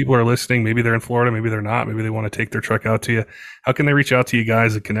for people who are listening. Maybe they're in Florida, maybe they're not, maybe they want to take their truck out to you. How can they reach out to you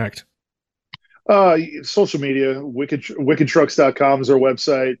guys and connect? Social media, wickedtrucks.com is our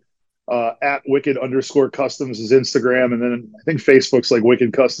website. At wicked_customs is Instagram, and then I think Facebook's like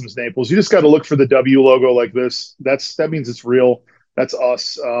Wicked Customs Naples. You just got to look for the W logo like this. That means it's real. That's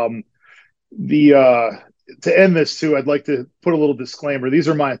us. To end this too, I'd like to put a little disclaimer. These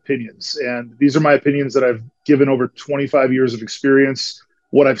are my opinions, and these are my opinions that I've given over 25 years of experience.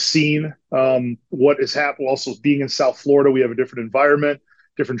 What I've seen, what has happened. Also, being in South Florida, we have a different environment,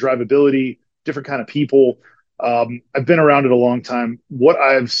 different drivability, different kind of people. I've been around it a long time. What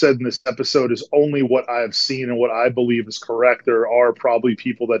I've said in this episode is only what I've seen and what I believe is correct. There are probably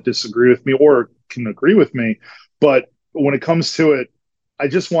people that disagree with me or can agree with me, but when it comes to it, I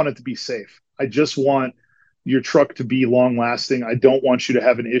just want it to be safe. I just want your truck to be long lasting. I don't want you to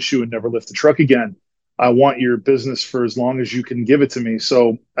have an issue and never lift the truck again. I want your business for as long as you can give it to me.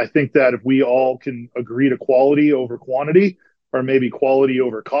 So I think that if we all can agree to quality over quantity, or maybe quality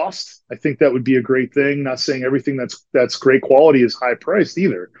over cost, I think that would be a great thing. Not saying everything that's great quality is high priced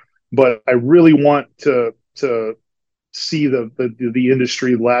either, but I really want to see the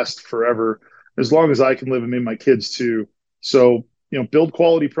industry last forever as long as I can live and maybe my kids too. So build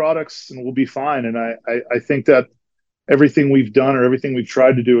quality products and we'll be fine. And I think that everything we've done or everything we've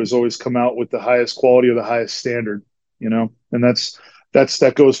tried to do has always come out with the highest quality or the highest standard, and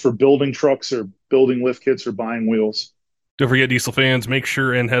that goes for building trucks or building lift kits or buying wheels. Don't forget, Diesel fans, make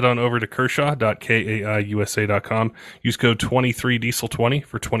sure and head on over to kershaw.kaiusa.com. Use code 23diesel20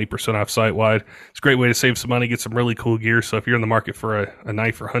 for 20% off site-wide. It's a great way to save some money, get some really cool gear. So if you're in the market for a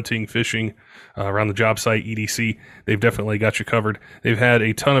knife for hunting, fishing, around the job site, EDC, they've definitely got you covered. They've had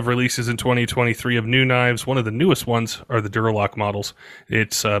a ton of releases in 2023 of new knives. One of the newest ones are the Duralock models.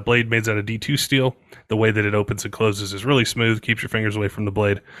 It's a blade made out of D2 steel. The way that it opens and closes is really smooth, keeps your fingers away from the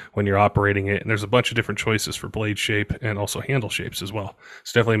blade when you're operating it. And there's a bunch of different choices for blade shape and also handle shapes as well.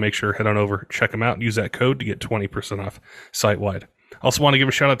 So definitely make sure, head on over, check them out, and use that code to get 20% off site-wide. Also want to give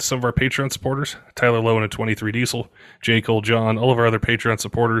a shout out to some of our Patreon supporters, Tyler Lowen at 23 Diesel, J. Cole John, all of our other Patreon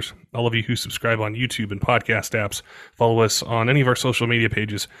supporters, all of you who subscribe on YouTube and podcast apps, follow us on any of our social media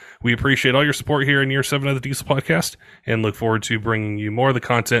pages. We appreciate all your support here in year 7 of the Diesel Podcast and look forward to bringing you more of the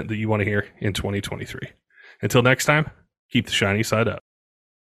content that you want to hear in 2023. Until next time, keep the shiny side up.